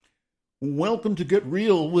Welcome to Get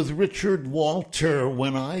Real with Richard Walter.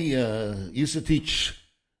 When I used to teach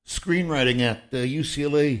screenwriting at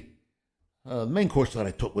UCLA, the main course that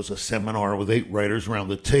I took was a seminar with 8 writers around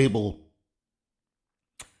the table.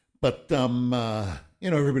 But,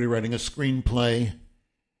 everybody writing a screenplay.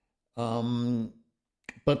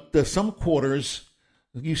 But some quarters,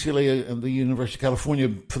 UCLA and the University of California,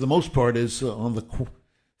 for the most part, is on the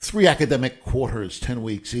 3 academic quarters, 10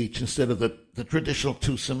 weeks each, instead of the traditional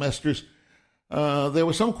 2 semesters. There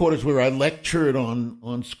were some quarters where I lectured on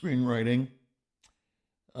screenwriting,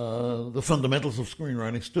 the fundamentals of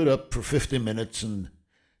screenwriting, stood up for 50 minutes and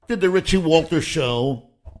did the Richie Walter show.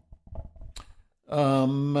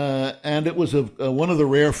 And it was one of the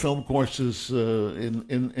rare film courses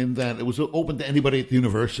in that it was open to anybody at the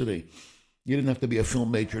university. You didn't have to be a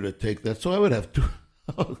film major to take that. So I would have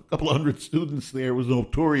a couple of hundred students there. It was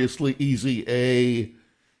notoriously easy A,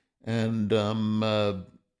 and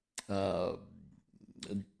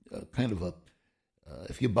kind of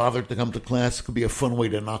if you bothered to come to class, it could be a fun way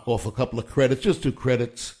to knock off a couple of credits, just 2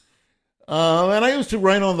 credits. And I used to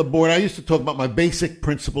write on the board. I used to talk about my basic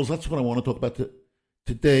principles. That's what I want to talk about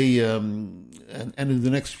today, and in the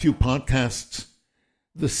next few podcasts.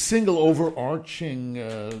 The single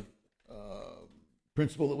overarching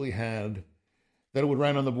principle that we had that I would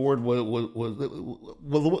write on the board was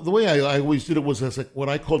the way I always did it was as what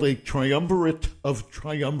I called a triumvirate of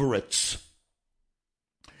triumvirates.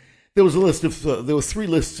 There was there were 3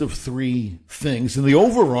 lists of 3 things, and the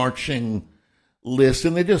overarching list,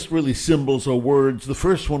 and they're just really symbols or words. The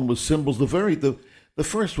first one was symbols. The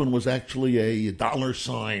first one was actually a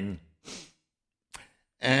 $sign,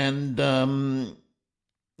 and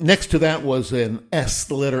next to that was an S,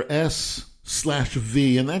 the letter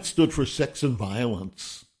S/V, and that stood for sex and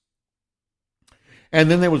violence. And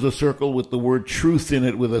then there was a circle with the word truth in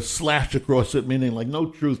it with a slash across it, meaning like no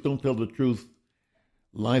truth, don't tell the truth,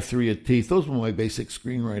 lie through your teeth. Those were my basic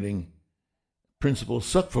screenwriting principles.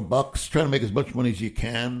 Suck for bucks, try to make as much money as you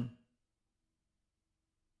can.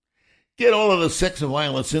 Get all of the sex and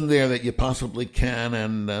violence in there that you possibly can,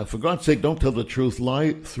 and for God's sake, don't tell the truth,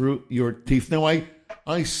 lie through your teeth. Now,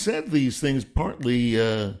 I said these things partly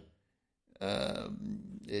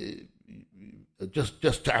just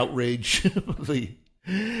to outrage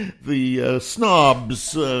the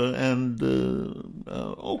snobs and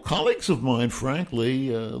colleagues of mine, frankly,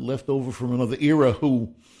 left over from another era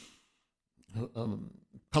who,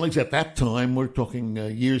 colleagues at that time, we're talking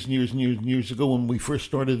years and years and years and years ago when we first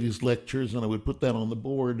started these lectures, and I would put that on the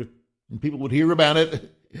board and people would hear about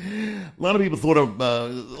it. A lot of people thought of, a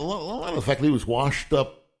lot of the faculty was washed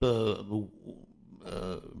up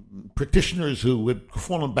practitioners who had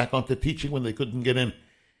fallen back onto teaching when they couldn't get in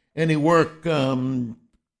any work.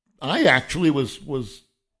 I actually was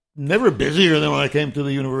never busier than when I came to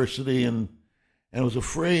the university, and I was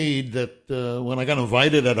afraid that when I got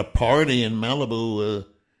invited at a party in Malibu,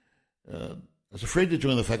 I was afraid to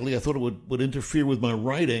join the faculty. I thought it would interfere with my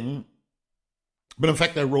writing. But in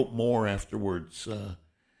fact, I wrote more afterwards.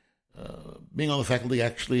 Being on the faculty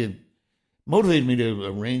actually motivated me to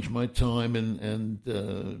arrange my time and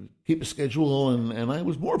keep a schedule, and I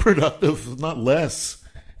was more productive, not less,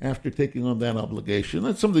 after taking on that obligation.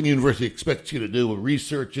 That's something the university expects you to do, a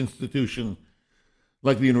research institution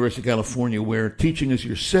like the University of California, where teaching is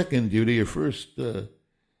your second duty. Your first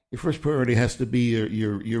priority has to be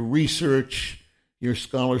your research, your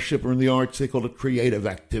scholarship, or in the arts, they call it creative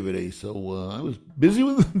activity. So I was busy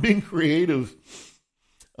with being creative.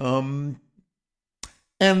 I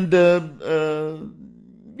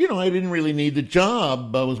didn't really need the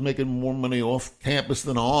job. I was making more money off campus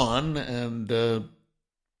than on, and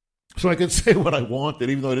so I could say what I wanted,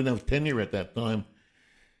 even though I didn't have tenure at that time.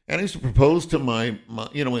 And I used to propose to my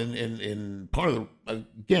in part of the,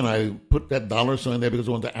 again, I put that $sign there because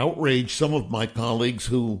I wanted to outrage some of my colleagues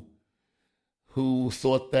who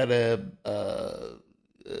thought that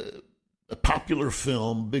a popular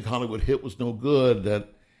film, big Hollywood hit, was no good, that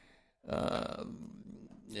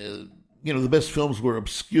the best films were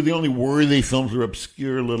obscure. The only worthy films were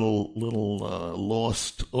obscure little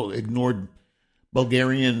lost or ignored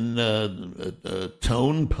Bulgarian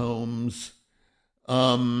tone poems.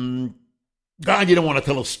 God, you don't want to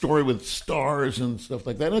tell a story with stars and stuff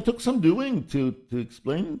like that. And it took some doing to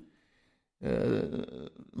explain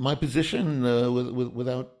my position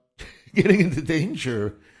without getting into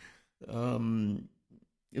danger.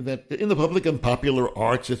 That in the public and popular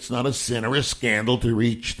arts, it's not a sin or a scandal to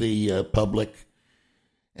reach the public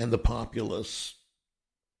and the populace.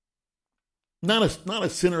 Not a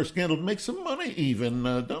sin or a scandal to make some money even.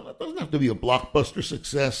 It doesn't have to be a blockbuster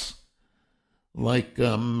success like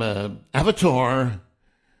Avatar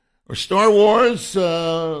Or Star Wars,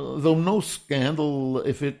 though no scandal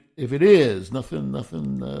if it is. Nothing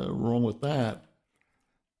wrong with that.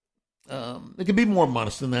 It can be more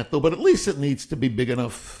modest than that, though, but at least it needs to be big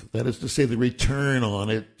enough, that is to say, the return on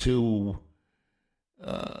it to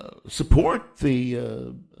support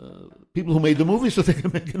the people who made the movie so they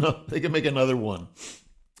can make another one.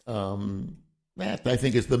 That, I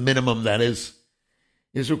think, is the minimum that is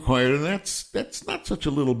required, and that's not such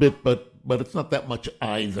a little bit, but it's not that much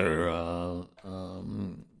either.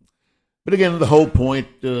 But again, the whole point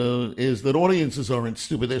is that audiences aren't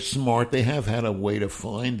stupid. They're smart. They have had a way to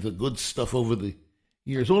find the good stuff over the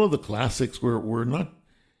years. All of the classics were not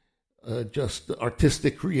just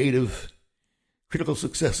artistic, creative, critical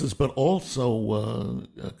successes, but also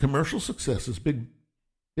commercial successes,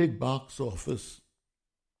 big box office.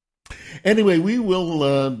 Anyway, we will,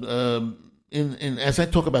 as I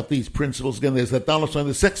talk about these principles, again, there's that dollar sign,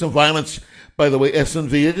 the sex and violence, by the way,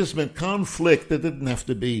 S&V, it just meant conflict. That didn't have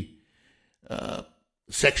to be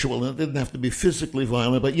sexual, and it didn't have to be physically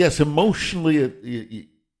violent, but yes, emotionally,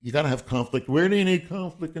 you got to have conflict. Where do you need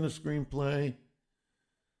conflict in a screenplay?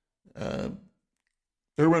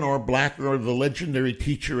 Erwin R. Blacker, the legendary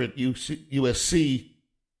teacher at USC,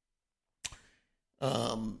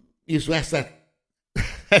 used to ask that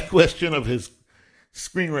question of his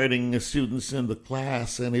screenwriting students in the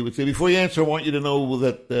class, and he would say, before you answer, I want you to know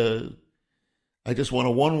that I just want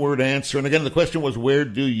a one-word answer. And again, the question was, where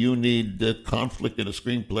do you need conflict in a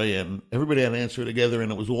screenplay? And everybody had to answer together,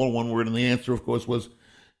 and it was all one word. And the answer, of course, was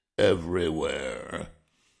everywhere.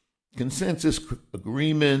 Consensus,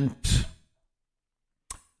 agreement,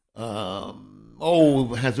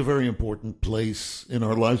 has a very important place in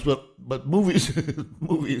our lives. But movies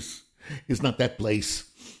is not that place.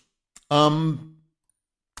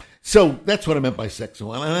 So that's what I meant by sex and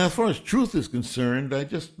violence. And as far as truth is concerned, I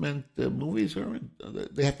just meant movies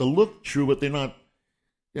they have to look true, but they're not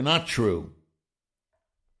true.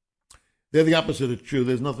 They're the opposite of true.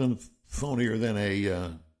 There's nothing phonier than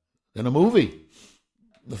a movie.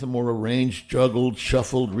 Nothing more arranged, juggled,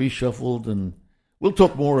 shuffled, reshuffled, and we'll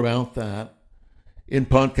talk more about that in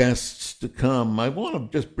podcasts to come. I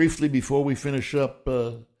want to just briefly, before we finish up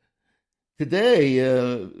today,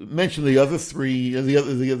 mention the other three,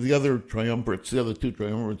 the other triumvirates, the other two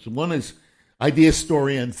triumvirates. One is idea,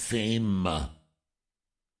 story, and theme.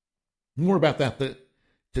 More about that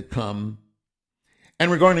to come.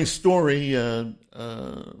 And regarding story, another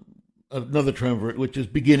triumvirate, which is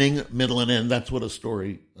beginning, middle, and end. That's what a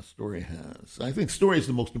story has. I think story is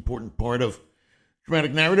the most important part of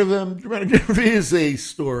dramatic narrative. Dramatic narrative is a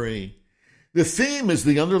story. The theme is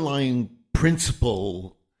the underlying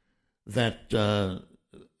principle that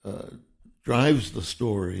drives the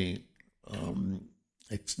story.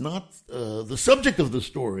 It's not the subject of the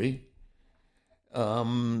story.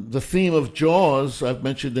 The theme of Jaws, I've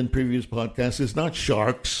mentioned in previous podcasts, is not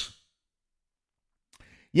sharks.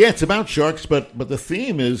 Yeah, it's about sharks, but the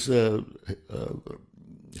theme is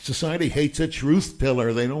society hates a truth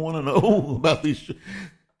teller. They don't want to know about this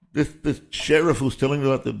sheriff who's telling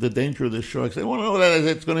them about the danger of the sharks. They want to know that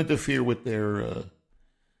it's going to interfere with their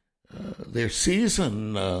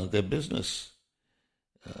season, their business.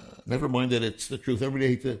 Never mind that it's the truth.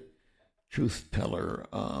 Everybody hates a truth teller.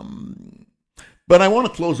 But I want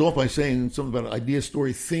to close off by saying something about idea,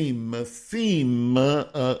 story, theme. Theme,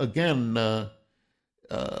 again,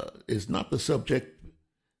 is not the subject,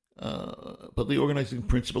 but the organizing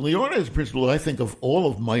principle. The organizing principle, I think, of all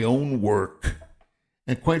of my own work,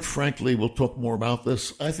 and quite frankly, we'll talk more about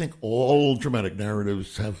this, I think all dramatic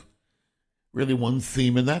narratives have really one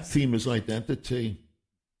theme, and that theme is identity.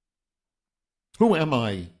 Who am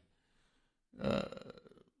I?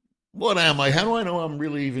 What am I? How do I know I'm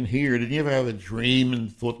really even here? Did you ever have a dream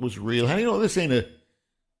and thought it was real? How do you know this ain't a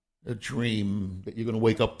dream that you're going to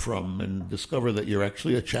wake up from and discover that you're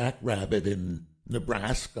actually a jackrabbit in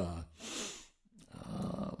Nebraska?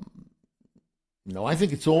 No, I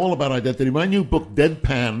think it's all about identity. My new book,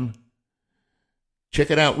 Deadpan, check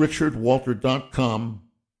it out, richardwalter.com.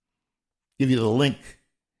 Give you the link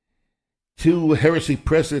to Heresy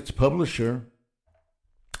Press, its publisher.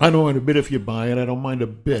 I don't mind a bit if you buy it. I don't mind a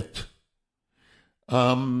bit.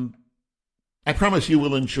 I promise you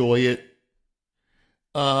will enjoy it.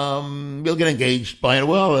 You'll get engaged by it.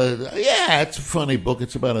 Well, yeah, it's a funny book.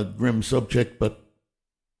 It's about a grim subject, but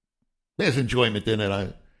there's enjoyment in it,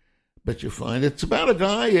 I bet you find. It's about a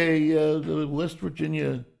guy, a West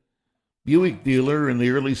Virginia Buick dealer in the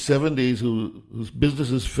early 70s whose business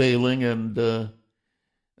is failing and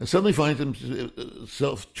suddenly finds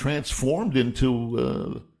himself transformed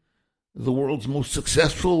into the world's most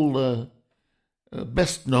successful,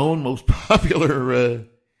 best-known, most popular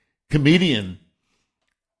comedian.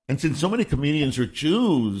 And since so many comedians are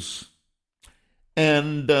Jews,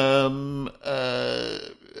 and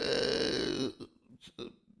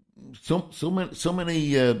so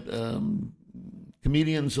many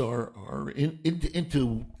comedians are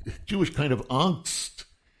into Jewish kind of angst,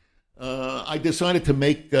 I decided to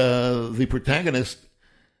make the protagonist,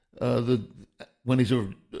 when he's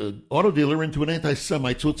an auto dealer, into an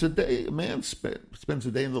anti-Semite. So it's a man spends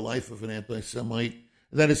a day in the life of an anti-Semite.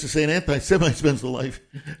 That is to say, an anti-Semite spends day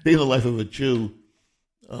in the life of a Jew,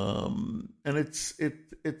 and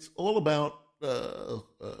it's all about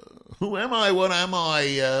who am I? What am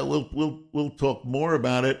I? We'll talk more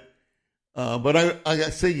about it. But I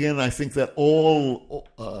say again, I think that all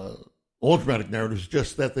dramatic narratives,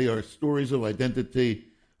 just that they are stories of identity.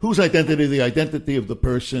 Whose identity? The identity of the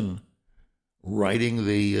person writing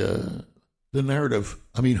the narrative.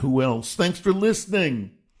 I mean, who else? Thanks for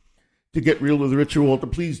listening to Get Real with Richard Walter.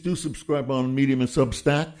 Please do subscribe on Medium and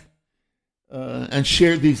Substack, and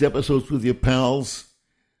share these episodes with your pals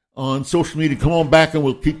on social media. Come on back and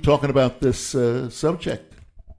we'll keep talking about this subject.